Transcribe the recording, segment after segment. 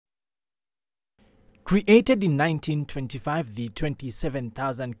Created in 1925, the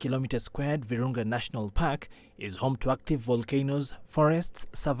 27,000-kilometer-squared Virunga National Park is home to active volcanoes, forests,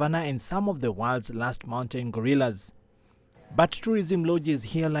 savannah and some of the world's last mountain gorillas. But tourism lodges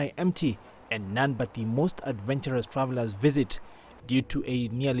here lie empty and none but the most adventurous travelers visit due to a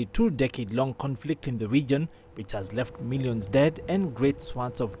nearly 2-decade-long conflict in the region which has left millions dead and great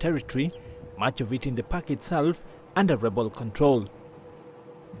swaths of territory, much of it in the park itself, under rebel control.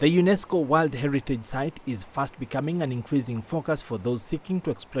 The UNESCO World Heritage Site is fast becoming an increasing focus for those seeking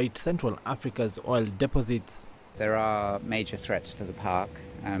to exploit Central Africa's oil deposits. There are major threats to the park.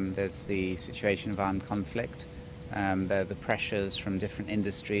 There's the situation of armed conflict. There are the pressures from different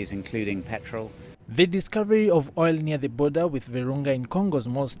industries, including petrol. The discovery of oil near the border with Virunga in Congo's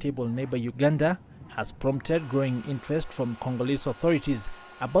most stable neighbour Uganda has prompted growing interest from Congolese authorities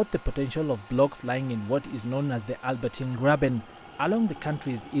about the potential of blocks lying in what is known as the Albertine Graben, along the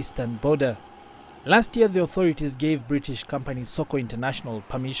country's eastern border. Last year, the authorities gave British company Soko International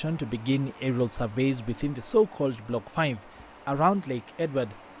permission to begin aerial surveys within the so-called Block 5 around Lake Edward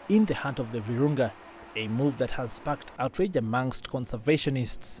in the heart of the Virunga, a move that has sparked outrage amongst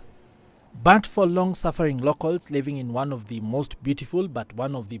conservationists. But for long-suffering locals living in one of the most beautiful but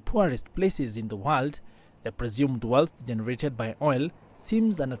one of the poorest places in the world, the presumed wealth generated by oil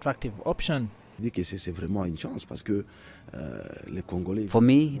seems an attractive option. For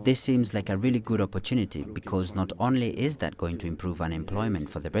me, this seems like a really good opportunity because not only is that going to improve unemployment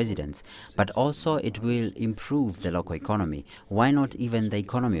for the residents, but also it will improve the local economy. Why not even the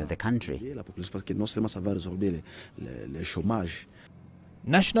economy of the country?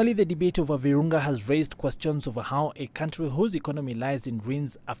 Nationally, the debate over Virunga has raised questions over how a country whose economy lies in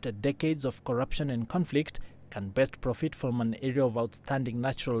ruins after decades of corruption and conflict can best profit from an area of outstanding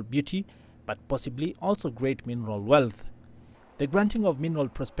natural beauty, but possibly also great mineral wealth. The granting of mineral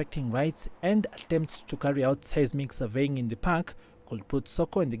prospecting rights and attempts to carry out seismic surveying in the park could put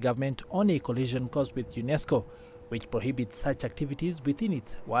Soko and the government on a collision course with UNESCO, which prohibits such activities within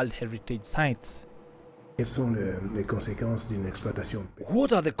its World Heritage Sites. What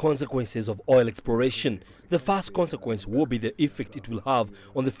are the consequences of oil exploration? The first consequence will be the effect it will have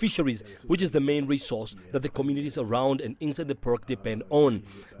on the fisheries, which is the main resource that the communities around and inside the park depend on.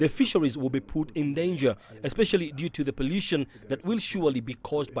 The fisheries will be put in danger, especially due to the pollution that will surely be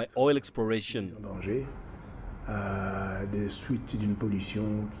caused by oil exploration.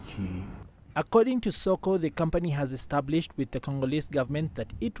 According to Soko, the company has established with the Congolese government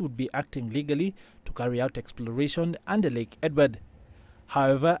that it would be acting legally to carry out exploration under Lake Edward.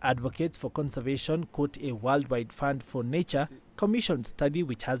 However, advocates for conservation quote a worldwide fund for nature commissioned study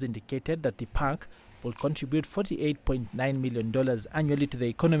which has indicated that the park will contribute $48.9 million annually to the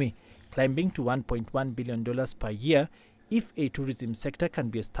economy, climbing to $1.1 billion per year if a tourism sector can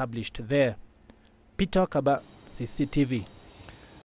be established there. Wakaba, CCTV.